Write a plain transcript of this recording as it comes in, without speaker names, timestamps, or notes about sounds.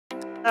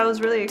I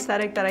was really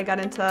ecstatic that I got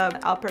into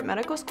Alpert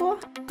Medical School.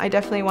 I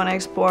definitely want to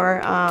explore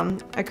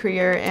a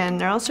career in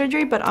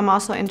neurosurgery, but I'm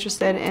also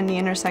interested in the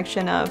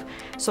intersection of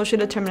social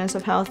determinants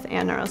of health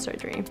and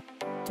neurosurgery.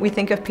 We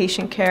think of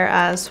patient care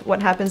as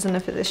what happens in the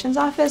physician's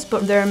office,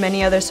 but there are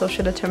many other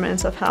social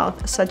determinants of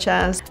health, such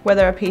as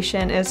whether a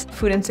patient is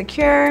food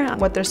insecure,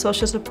 what their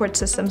social support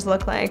systems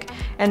look like,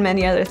 and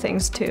many other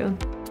things too.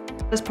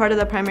 As part of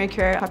the primary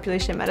care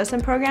population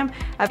medicine program,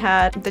 I've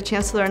had the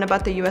chance to learn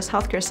about the U.S.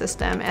 healthcare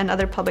system and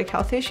other public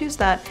health issues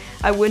that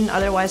I wouldn't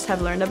otherwise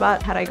have learned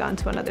about had I gone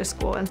to another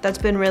school. And that's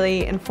been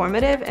really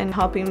informative in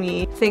helping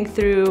me think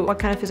through what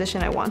kind of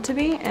physician I want to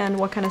be and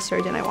what kind of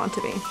surgeon I want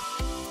to be.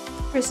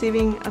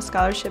 Receiving a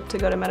scholarship to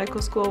go to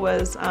medical school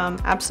was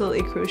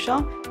absolutely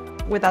crucial.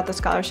 Without the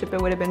scholarship, it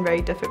would have been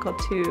very difficult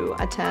to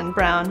attend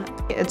Brown.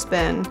 It's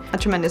been a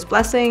tremendous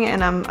blessing,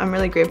 and I'm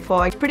really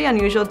grateful. It's pretty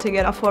unusual to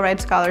get a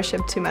full-ride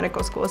scholarship to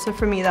medical school, so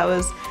for me that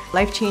was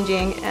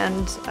life-changing,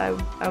 and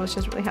I was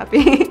just really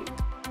happy.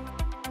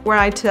 Were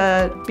I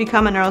to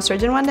become a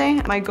neurosurgeon one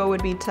day, my goal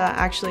would be to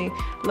actually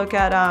look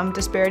at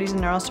disparities in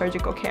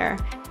neurosurgical care,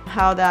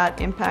 how that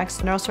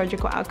impacts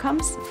neurosurgical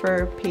outcomes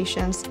for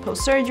patients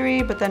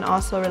post-surgery, but then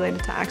also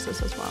related to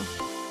access as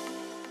well.